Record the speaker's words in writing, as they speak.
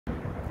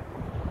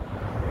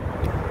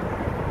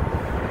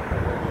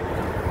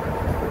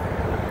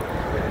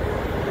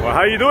Well,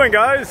 how you doing,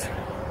 guys?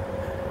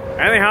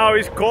 Anyhow,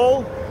 it's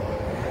cold.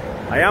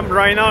 I am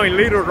right now in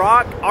Little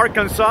Rock,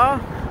 Arkansas.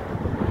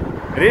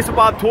 It is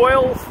about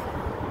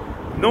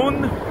 12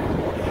 noon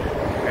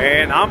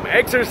and I'm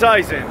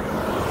exercising.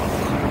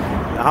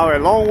 I have a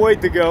long way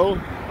to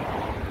go.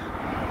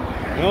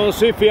 Let's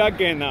see if I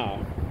can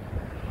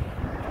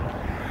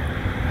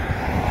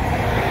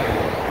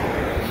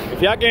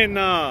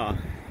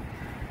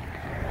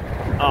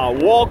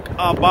walk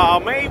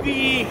about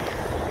maybe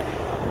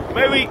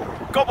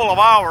a couple of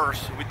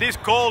hours. With this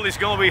cold, it's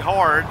gonna be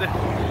hard,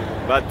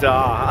 but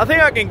I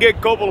think I can get a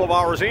couple of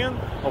hours in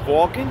of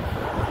walking,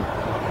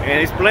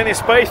 and it's plenty of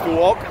space to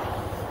walk.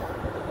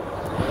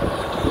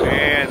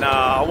 And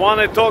I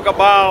want to talk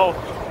about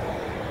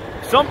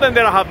something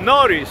that I have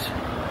noticed,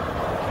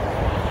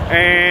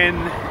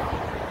 and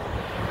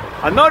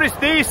I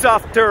noticed this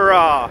after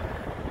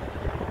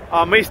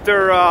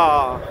Mr.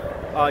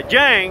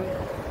 Yang,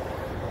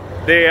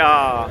 the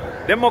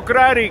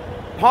Democratic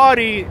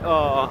Party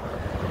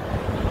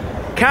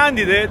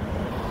candidate,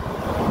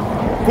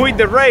 quit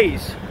the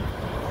race.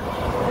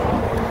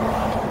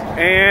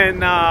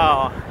 And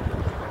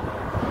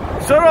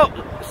sort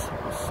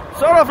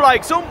of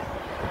like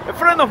a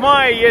friend of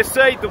mine just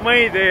said to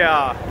me,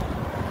 the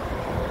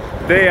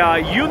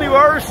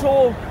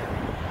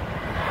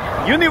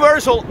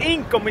universal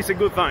income is a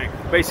good thing,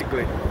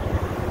 basically.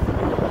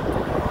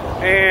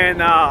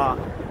 And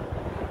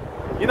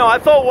you know, I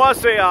thought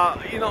was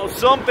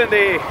something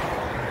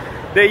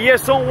that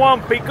yes,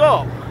 someone pick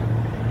up.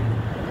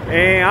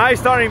 And I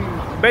started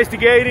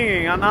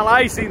investigating and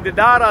analyzing the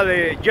data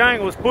that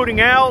Yang was putting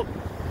out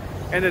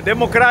and the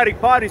Democratic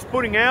Party is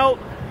putting out.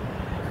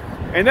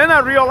 And then I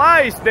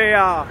realized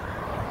that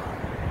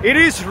it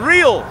is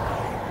real.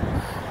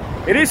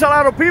 It is a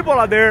lot of people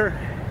out there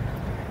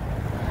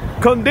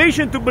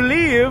conditioned to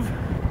believe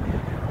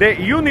the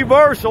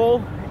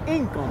universal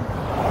income.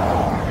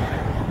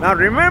 Now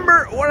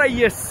remember what I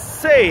just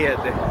said,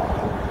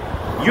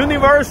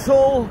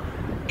 universal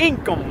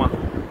income.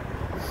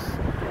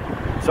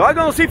 So I'm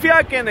gonna see if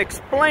I can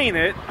explain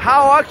it,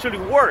 how it actually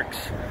works.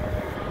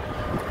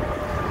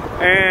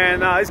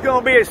 And it's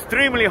gonna be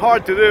extremely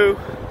hard to do,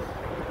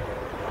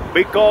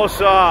 because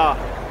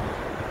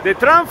the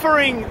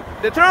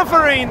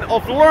transferring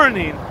of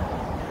learning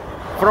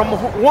from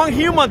one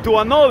human to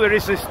another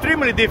is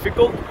extremely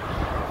difficult,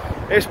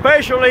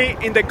 especially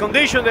in the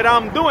condition that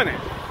I'm doing it.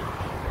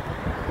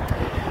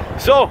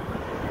 So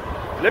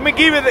let me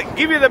give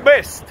you the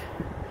best,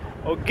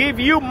 or give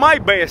you my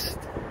best,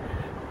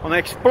 and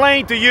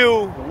explain to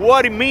you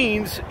what it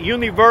means,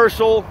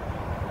 universal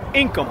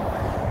income.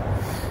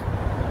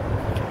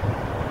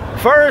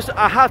 First,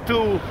 I had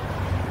to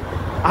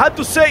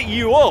set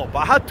you up.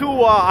 I had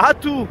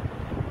to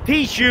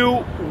teach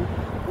you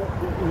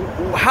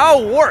how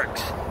it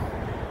works,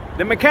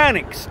 the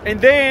mechanics, and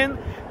then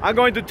I'm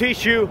going to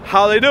teach you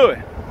how they do it.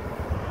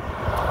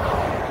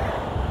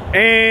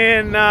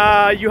 And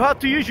you have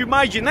to use your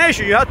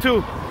imagination. You have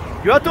to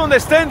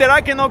understand that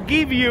I cannot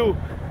give you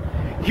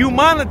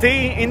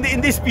humanity in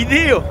this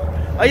video.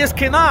 I just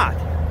cannot.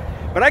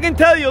 But I can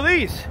tell you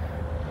this: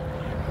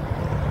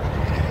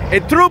 a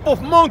troop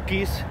of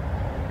monkeys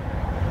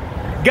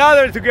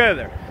gathered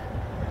together.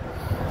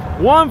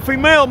 One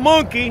female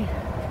monkey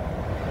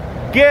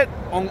get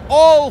on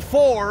all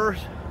fours,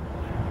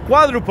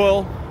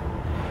 quadruple,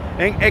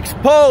 and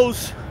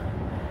expose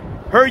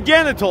her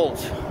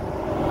genitals.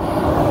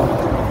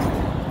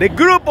 The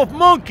group of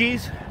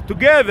monkeys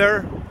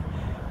together,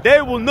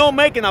 they will not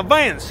make an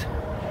advance.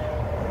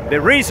 The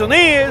reason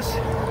is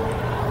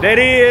that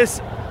it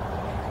is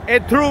a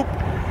troop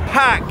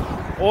pack,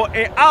 or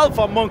an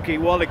alpha monkey,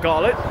 what they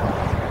call it,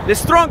 the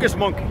strongest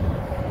monkey.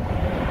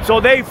 So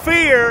they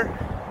fear,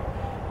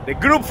 the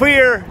group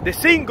fear the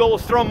single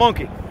strong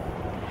monkey.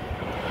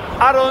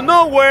 Out of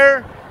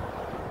nowhere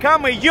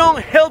come a young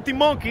healthy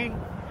monkey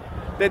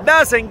that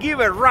doesn't give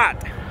a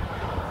rat,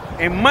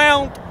 and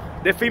mount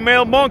the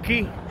female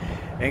monkey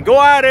and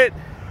go at it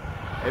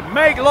and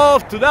make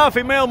love to that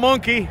female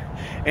monkey,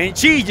 and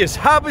she just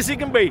happy as she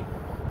can be.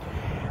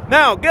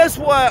 Now, guess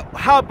what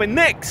happened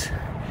next?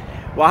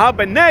 What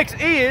happened next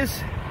is,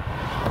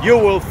 you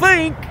will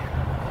think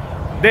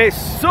that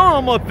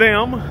some of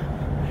them,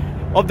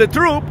 of the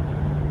troop,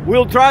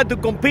 will try to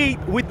compete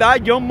with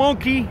that young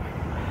monkey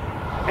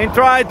and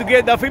try to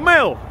get the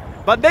female.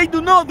 But they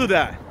do not do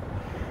that.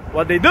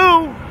 What they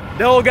do,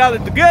 they all gather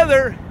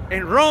together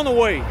and run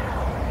away.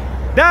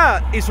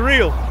 That is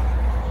real.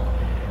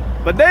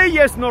 But they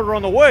just not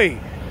run away.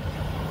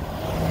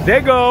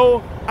 They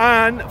go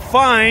and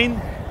find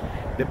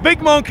the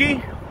big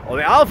monkey, or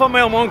the alpha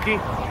male monkey,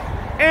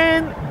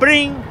 and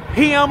bring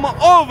him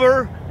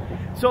over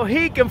so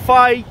he can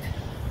fight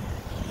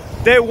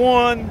the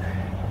one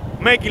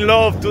making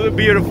love to the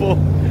beautiful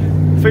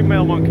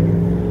female monkey.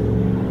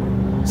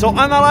 So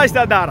analyze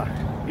that data.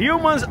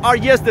 Humans are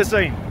just the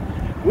same.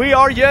 We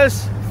are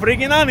just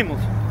freaking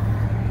animals.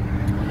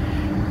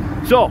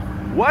 So,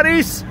 what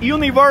is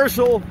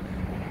universal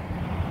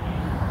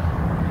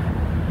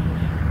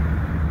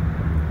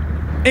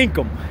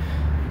income?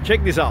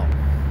 Check this out.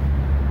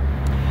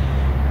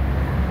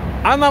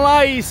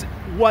 Analyze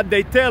what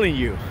they're telling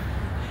you.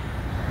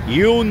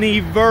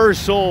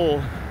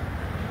 Universal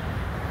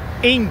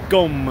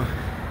income.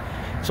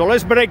 So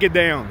let's break it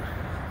down.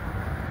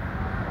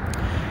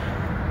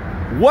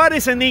 What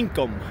is an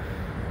income?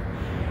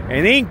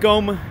 An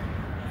income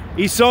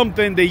is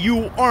something that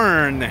you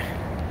earn.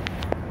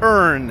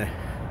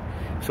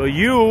 So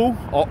you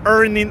are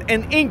earning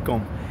an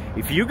income.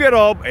 If you get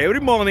up every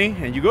morning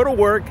and you go to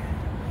work,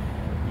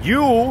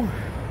 you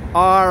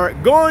are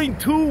going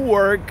to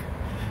work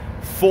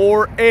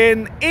for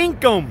an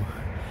income,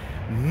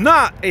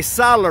 not a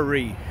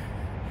salary.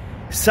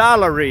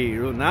 Salary.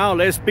 Now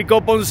let's pick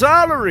up on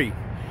salary.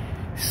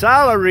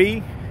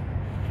 Salary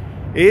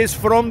is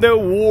from the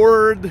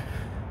word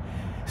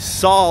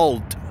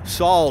salt.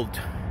 Salt.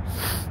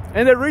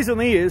 And the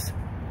reason is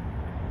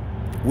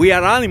we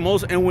are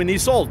animals and we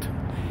need salt.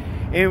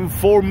 And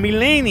for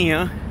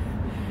millennia,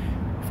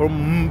 for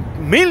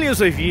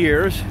millions of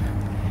years,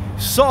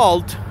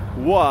 salt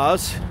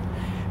was,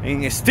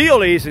 and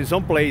still is in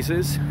some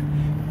places,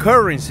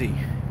 currency,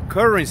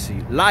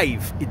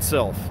 life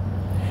itself.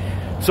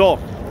 So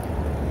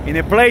in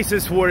the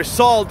places where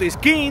salt is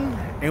king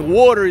and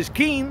water is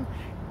king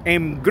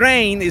and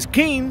grain is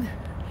king,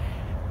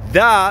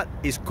 that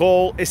is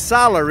called a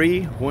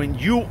salary when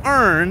you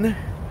earn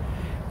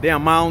the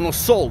amount of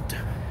salt.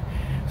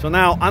 So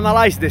now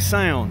analyze the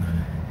sound.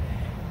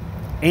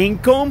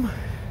 Income,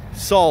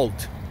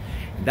 salt.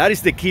 That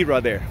is the key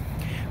right there.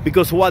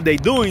 Because what they're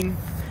doing,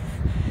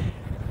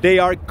 they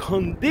are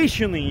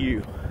conditioning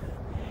you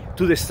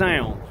to the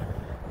sound.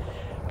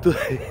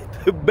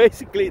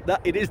 Basically,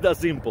 it is that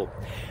simple.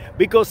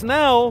 Because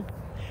now,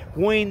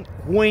 when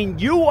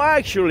you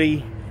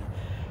actually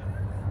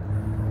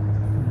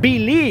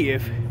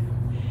believe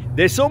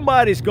that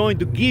somebody's going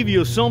to give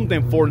you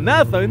something for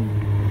nothing,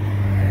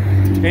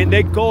 and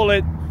they call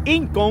it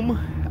income,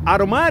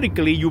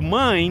 automatically your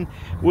mind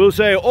will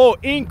say, oh,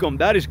 income,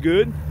 that is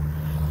good.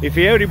 If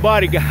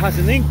everybody has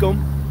an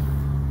income,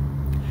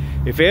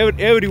 if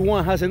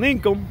everyone has an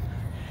income,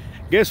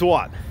 guess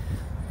what?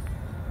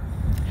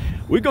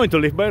 We're going to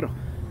live better.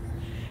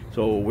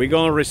 So we're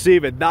going to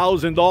receive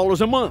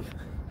 $1,000 a month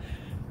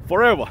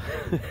forever.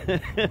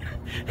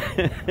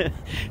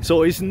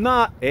 So it's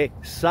not a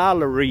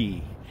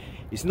salary.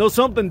 It's not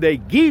something they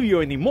give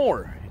you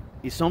anymore.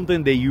 It's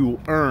something that you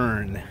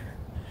earn.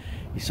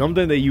 It's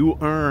something that you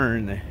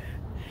earn.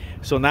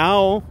 So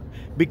now,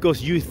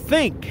 because you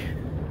think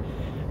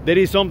that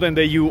is something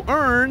that you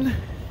earn,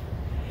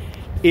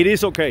 it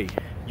is okay.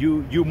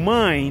 Your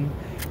mind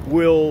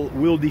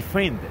will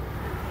defend it.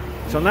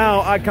 So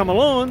now I come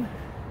along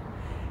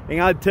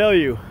and I tell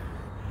you,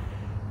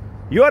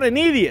 you are an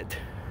idiot.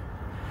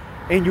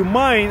 And your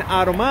mind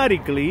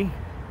automatically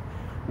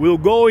will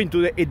go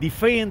into a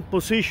defend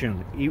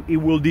position. It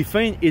will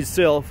defend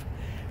itself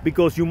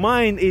because your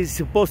mind is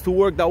supposed to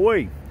work that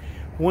way.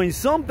 When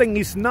something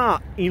is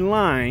not in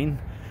line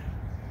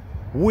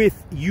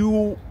with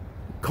you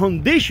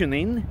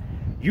conditioning,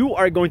 you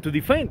are going to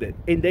defend it.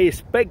 And they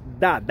expect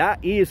that.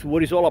 That is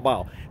what it's all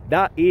about.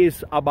 That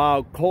is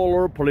about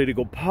color,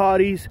 political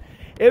parties.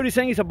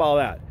 Everything is about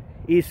that.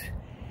 It's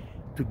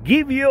to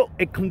give you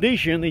a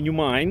condition in your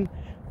mind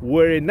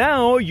where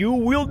now you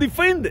will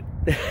defend it.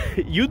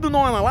 You do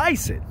not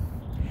analyze it.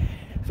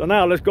 So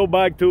now let's go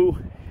back to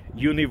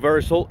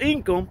universal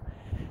income.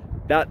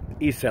 That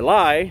is a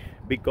lie,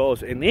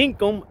 because an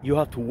income, you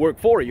have to work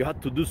for it. You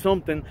have to do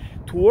something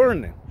to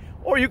earn it.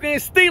 Or you can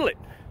steal it.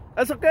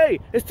 That's okay.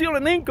 Steal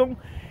an income.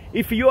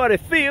 If you are a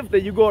thief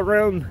that you go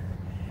around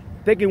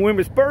taking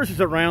women's purses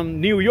around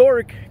New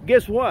York,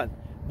 guess what?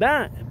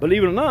 That,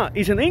 believe it or not,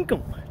 is an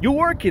income. You're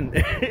working.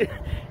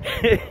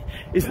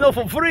 It's not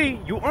for free.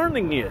 You're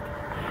earning it.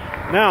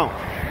 Now,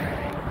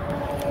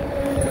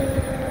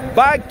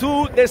 back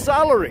to the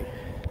salary.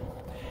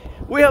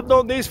 We have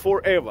done this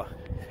forever.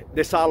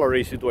 The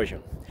salary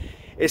situation.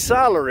 A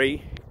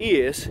salary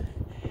is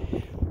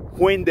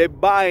when they're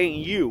buying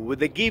you, when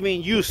they're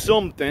giving you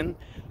something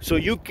so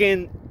you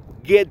can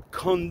get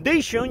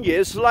conditioned,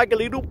 yes, like a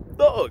little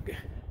dog.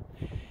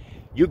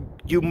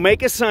 You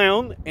make a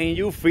sound and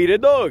you feed a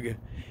dog.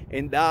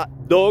 And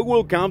that dog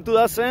will come to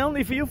that sound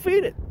if you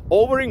feed it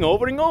over and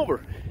over and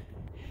over.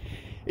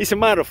 As a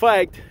matter of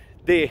fact,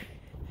 you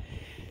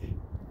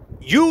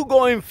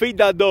go and feed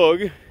that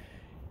dog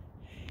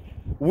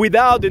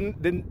without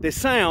the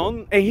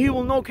sound and he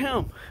will not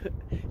come.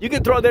 You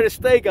can throw that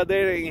steak out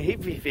there and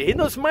if he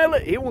don't smell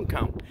it, he won't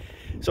come.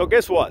 So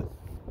guess what?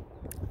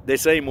 The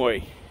same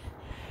way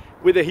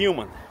with the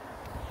human.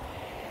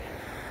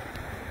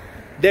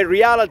 The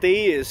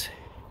reality is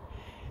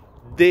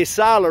the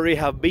salary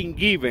have been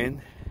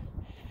given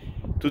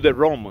to the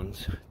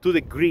Romans, to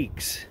the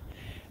Greeks,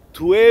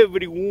 to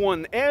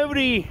everyone.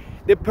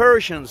 The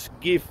Persians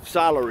give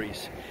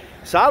salaries.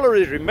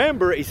 Salaries,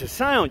 remember, is a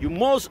sound. You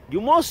must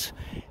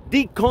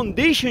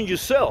decondition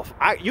yourself.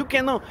 You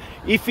cannot,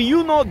 if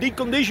you not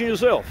decondition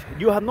yourself,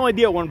 you have no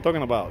idea what I'm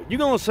talking about. You're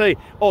gonna say,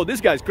 oh, this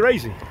guy's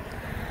crazy.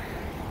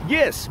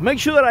 Yes, make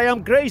sure that I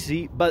am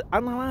crazy, but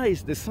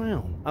analyze the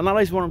sound.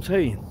 Analyze what I'm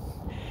saying.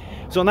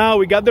 So now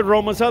we got the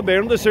Romans out there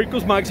on the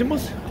Circus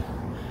Maximus,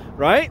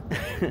 right?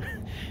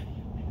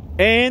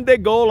 And they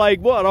go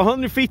like, what,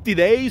 150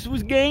 days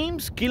with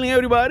games, killing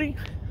everybody,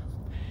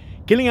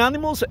 killing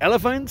animals,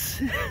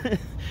 elephants,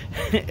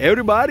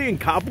 everybody in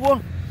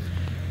Capua.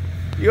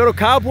 You go to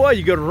Capua,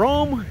 you go to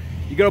Rome,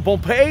 you go to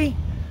Pompeii,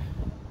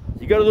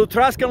 you go to the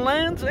Etruscan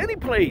lands, any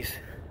place.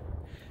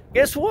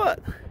 Guess what?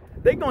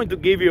 They're going to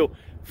give you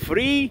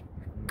free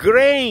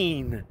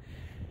grain,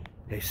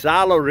 a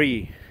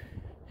salary.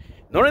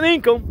 Not an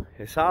income,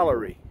 a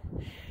salary.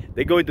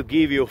 They're going to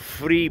give you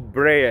free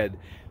bread,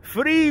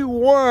 free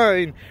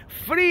wine,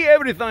 free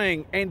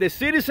everything. And the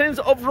citizens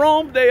of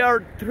Rome, they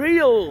are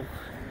thrilled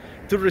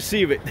to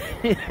receive it.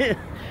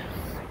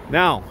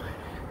 Now,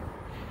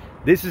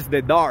 this is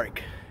the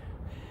dark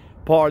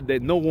part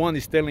that no one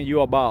is telling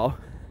you about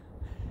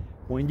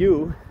when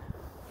you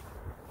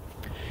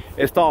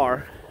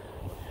start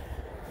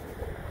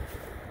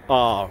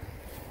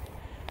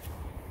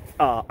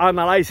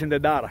analyzing the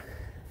data.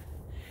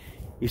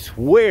 Is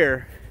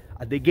where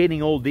are they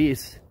getting all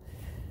these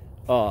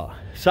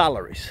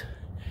salaries,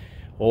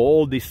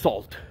 all this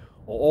salt,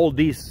 all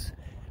this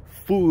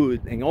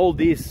food, and all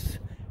these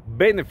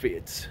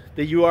benefits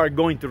that you are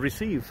going to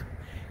receive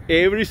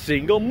every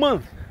single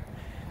month?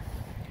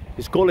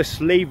 It's called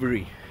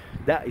slavery.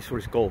 That is what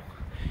it's called,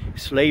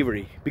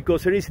 slavery,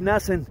 because there is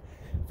nothing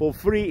for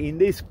free in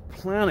this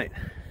planet.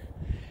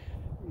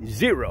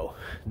 Zero,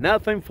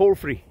 nothing for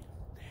free.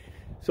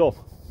 So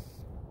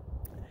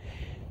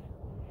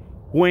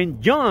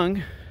when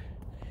John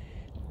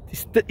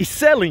is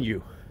selling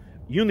you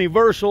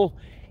universal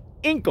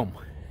income,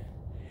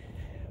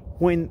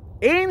 when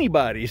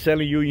anybody is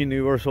selling you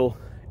universal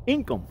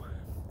income,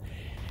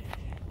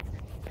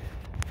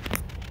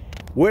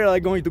 where are they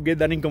going to get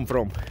that income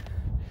from?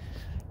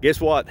 Guess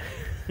what?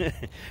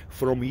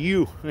 From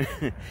you.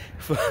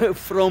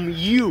 From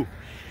you.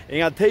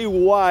 And I'll tell you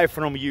why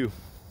from you.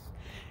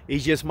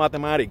 It's just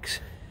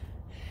mathematics.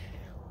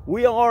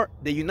 We are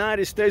the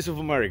United States of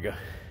America.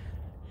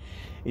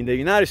 In the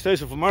United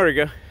States of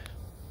America,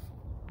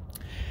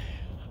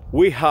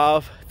 we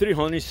have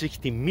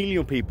 360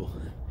 million people.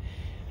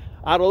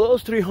 Out of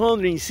those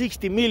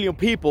 360 million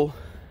people,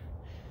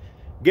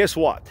 guess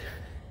what?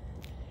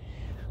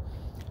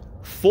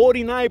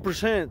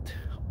 49%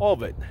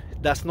 of it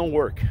does not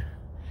work.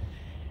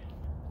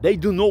 They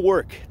do not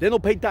work. They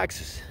don't pay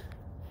taxes.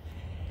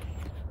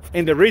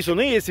 And the reason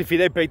is, if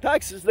they pay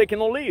taxes, they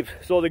cannot live.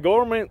 So the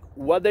government,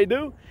 what they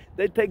do,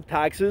 they take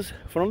taxes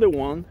from the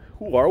ones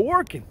who are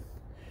working.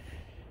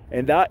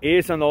 And that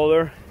is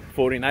another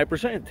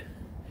 49%.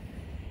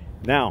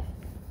 Now,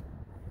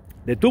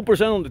 the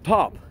 2% on the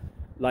top,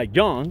 like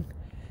John,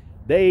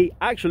 they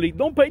actually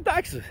don't pay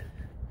taxes.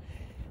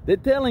 They're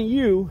telling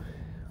you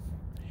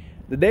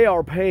that they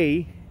are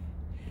paying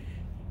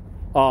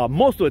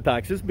most of the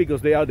taxes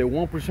because they are the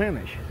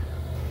 1%.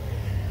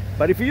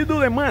 But if you do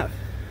the math,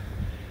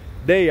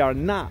 they are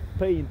not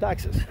paying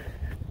taxes.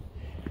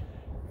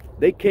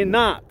 They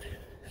cannot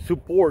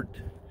support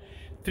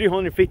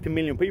 350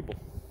 million people.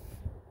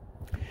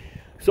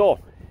 So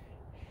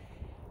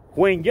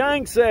when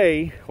Yang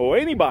say, or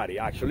anybody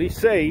actually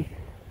say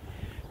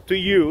to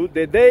you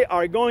that they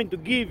are going to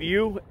give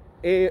you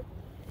a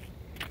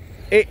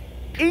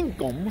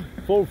income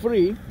for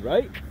free,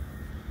 right?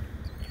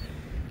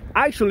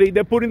 Actually,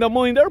 they're putting the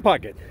money in their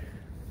pocket.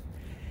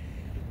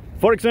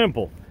 For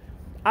example,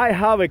 I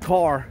have a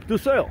car to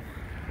sell.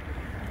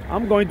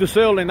 I'm going to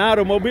sell an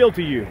automobile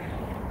to you,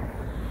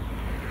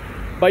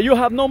 but you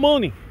have no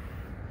money.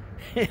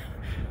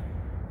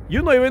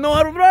 You don't even know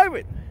how to drive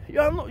it.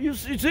 You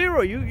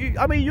zero.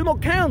 I mean, you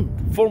don't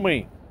count for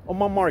me on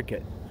my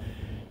market,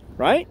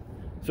 right?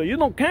 So you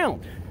don't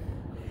count.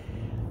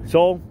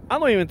 So I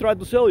don't even try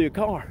to sell you a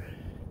car.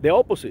 The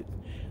opposite.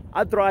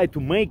 I try to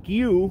make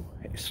you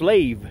a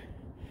slave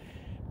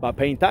by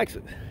paying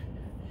taxes.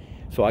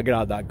 So I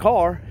grab that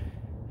car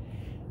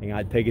and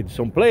I take it to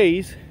some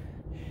place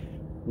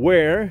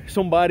where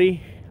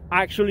somebody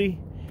actually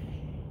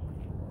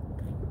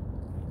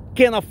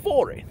can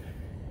afford it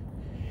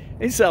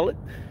and sell it.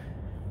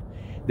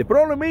 The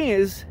problem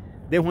is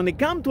that when they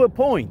come to a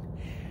point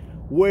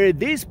where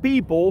these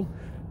people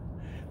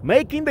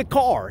making the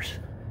cars,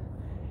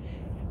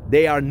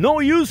 they are not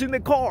using the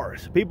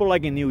cars. People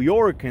like in New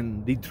York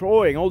and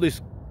Detroit and all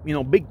these, you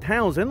know, big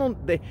towns,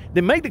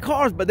 they make the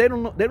cars, but they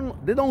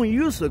don't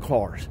use the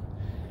cars.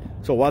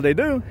 So what they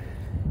do,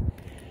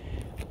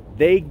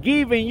 they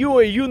giving you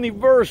a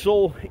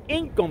universal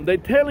income. They're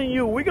telling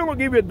you, we're gonna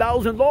give you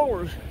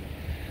 $1,000,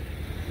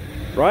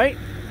 right?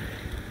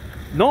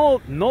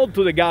 No, not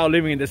to the guy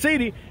living in the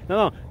city.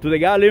 No, to the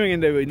guy living in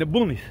the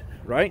boonies,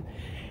 right?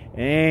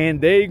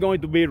 And they're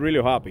going to be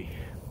really happy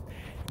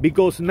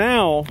because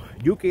now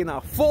you can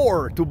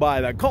afford to buy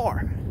that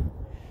car,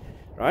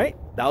 right?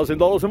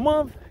 $1,000 a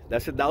month.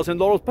 That's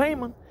 $1,000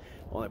 payment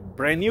on a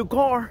brand new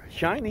car,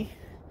 shiny.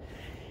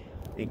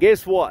 And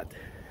guess what?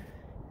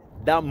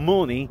 That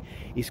money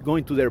is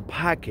going to their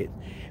pocket,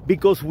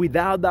 because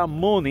without that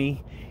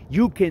money,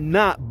 you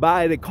cannot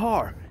buy the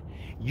car.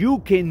 You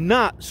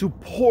cannot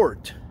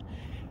support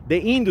the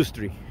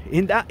industry,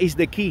 and that is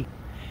the key.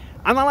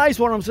 Analyze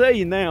what I'm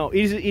saying now.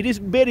 It is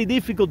very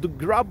difficult to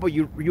grab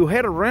your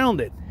head around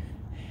it.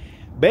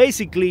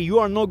 Basically, you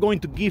are not going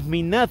to give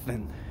me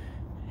nothing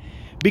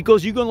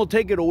because you're going to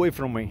take it away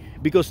from me,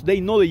 because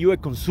they know that you're a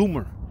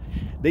consumer.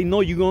 They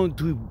know you're going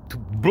to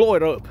blow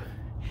it up.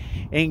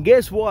 And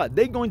guess what?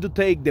 They're going to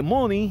take the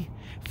money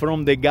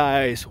from the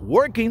guys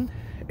working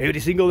every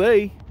single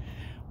day,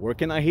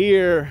 working out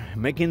here,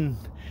 making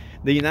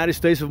the United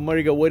States of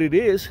America what it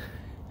is,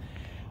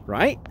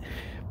 right?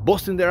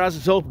 Busting their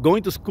asses up,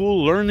 going to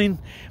school, learning,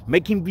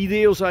 making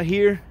videos out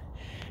here,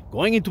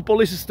 going into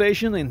police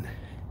station and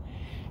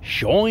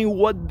showing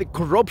what the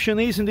corruption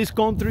is in this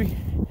country.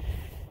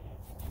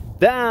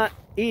 That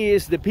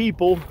is the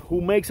people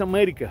who makes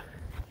America,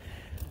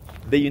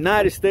 the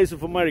United States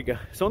of America.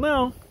 So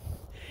now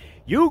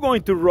you're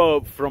going to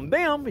rob from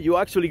them. You're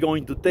actually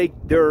going to take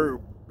their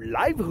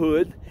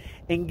livelihood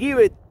and give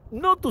it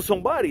not to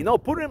somebody. No,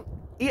 put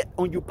it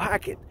on your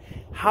pocket.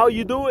 How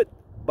you do it?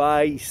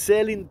 By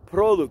selling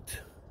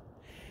product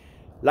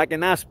like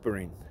an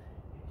aspirin.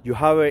 You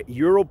have a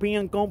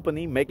European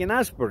company making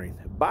aspirin,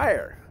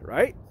 Bayer,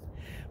 right?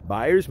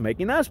 Bayer's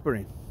making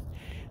aspirin.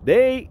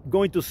 They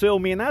going to sell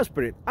me an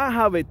aspirin. I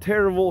have a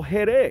terrible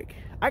headache.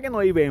 I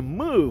cannot even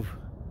move,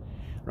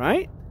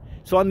 right?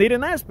 So I need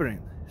an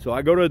aspirin. So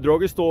I go to a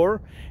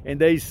drugstore and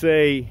they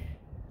say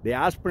the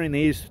aspirin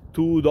is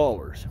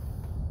 $2,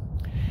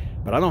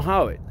 but I don't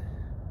have it.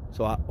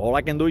 So all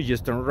I can do is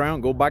just turn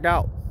around, go back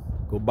out,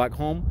 go back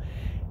home,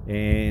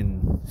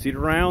 and sit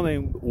around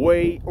and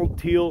wait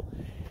until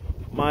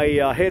my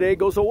headache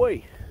goes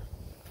away,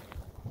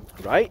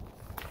 right?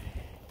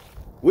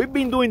 We've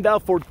been doing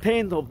that for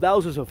tens of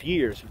thousands of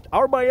years.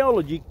 Our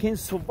biology can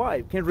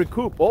survive, can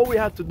recoup. All we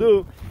have to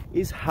do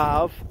is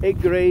have a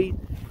great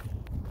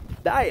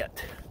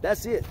diet.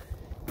 That's it.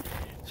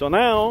 So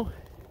now,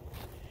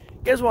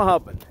 guess what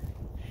happened?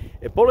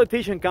 A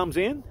politician comes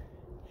in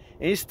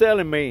and he's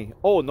telling me,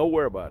 oh, don't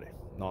worry about it.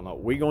 No,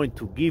 we're going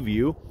to give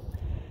you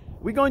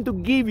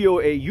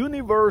a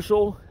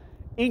universal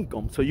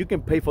income so you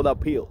can pay for that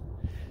pill.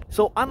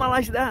 So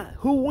analyze that.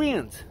 Who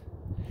wins?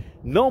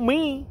 Not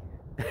me.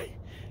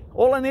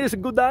 All I need is a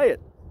good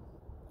diet.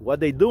 What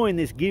they're doing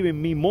is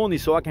giving me money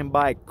so I can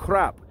buy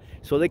crap,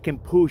 so they can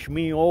push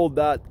me all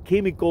that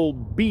chemical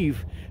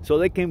beef, so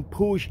they can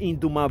push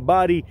into my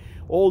body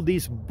all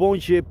these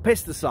bunch of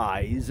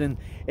pesticides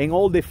and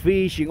all the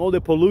fish and all the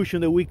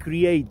pollution that we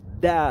create.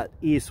 That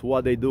is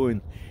what they're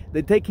doing.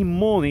 They're taking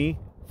money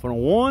from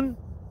one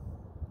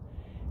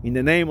in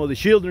the name of the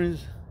children,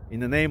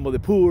 in the name of the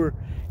poor,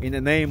 in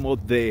the name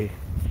of the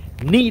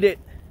needed.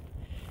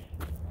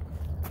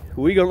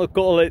 We're gonna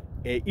call it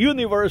a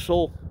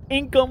universal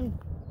income,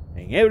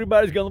 and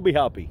everybody's gonna be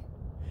happy.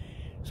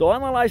 So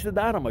analyze the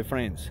data, my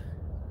friends.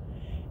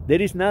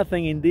 There is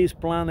nothing in this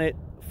planet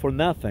for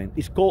nothing.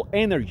 It's called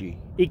energy.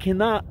 It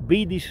cannot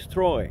be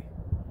destroyed.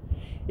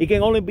 It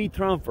can only be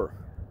transferred.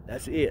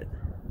 That's it.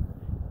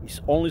 It's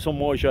only so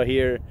much out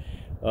here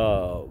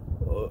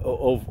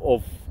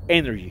of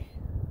energy.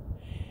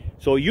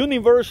 So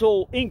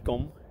universal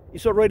income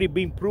is already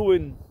been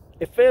proven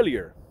a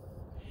failure,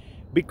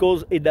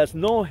 because it does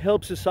not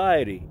help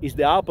society. It's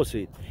the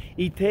opposite.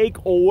 It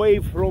takes away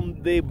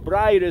from the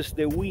brightest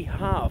that we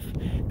have,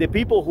 the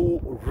people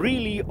who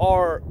really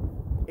are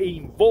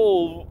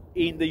involved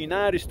in the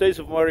United States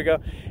of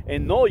America,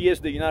 and not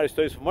just the United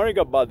States of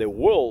America, but the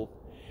world.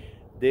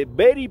 The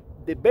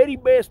very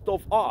best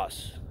of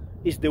us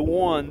is the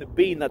one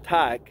being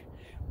attacked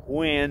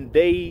when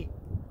they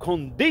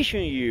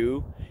condition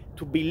you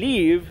to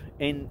believe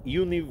in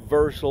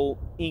universal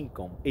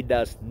income. It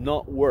does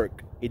not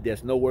work. It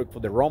does not work for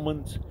the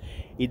Romans.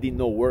 It did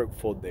not work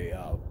for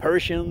the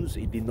Persians.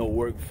 It did not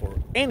work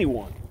for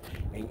anyone,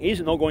 and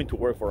it's not going to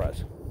work for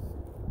us.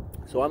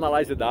 So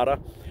analyze the data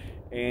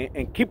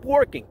and keep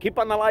working, keep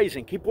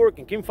analyzing, keep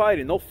working, keep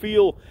fighting.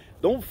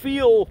 Don't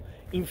feel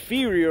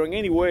inferior in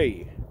any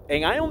way.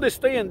 And I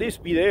understand this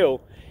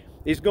video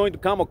is going to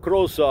come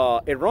across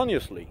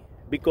erroneously,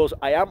 because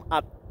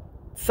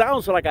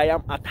sounds like I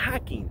am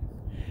attacking,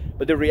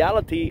 but the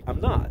reality,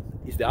 I'm not.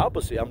 It's the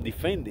opposite. I'm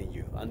defending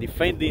you. I'm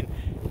defending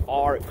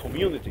our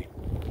community.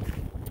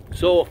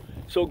 So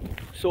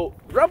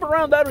wrap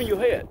around that in your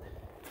head.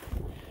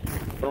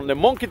 From the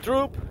monkey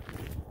troop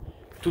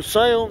to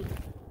sound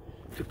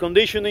to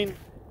conditioning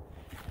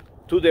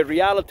to the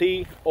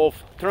reality of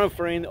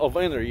transferring of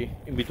energy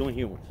in between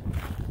humans.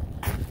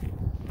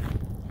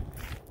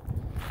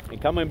 And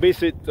come and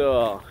visit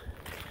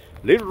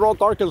Little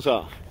Rock,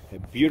 Arkansas, a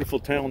beautiful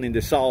town in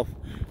the south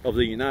of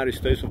the United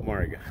States of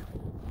America.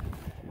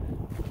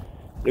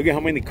 Look at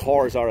how many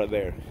cars are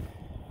there.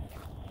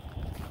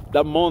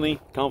 That money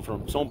comes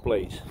from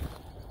someplace.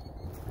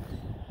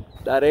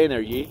 That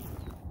energy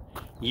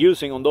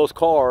using on those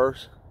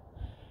cars,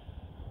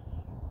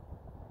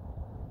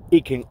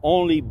 it can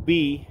only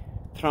be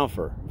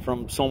transferred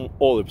from some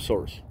other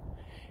source.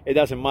 It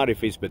doesn't matter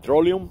if it's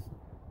petroleum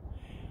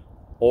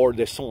or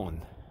the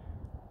sun.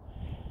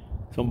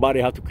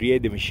 Somebody has to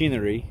create the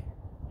machinery,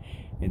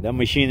 and that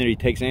machinery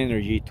takes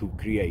energy to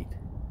create.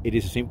 It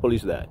is as simple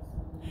as that.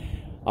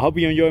 I hope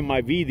you enjoyed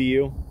my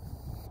video,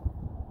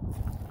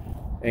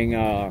 and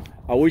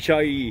I wish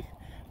I'm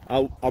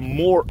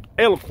more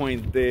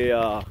eloquent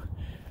than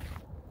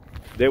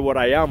what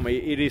I am.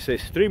 It is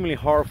extremely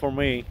hard for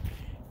me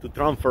to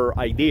transfer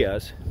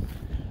ideas,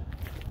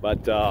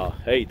 but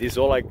hey, this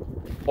all I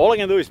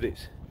can do is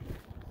this.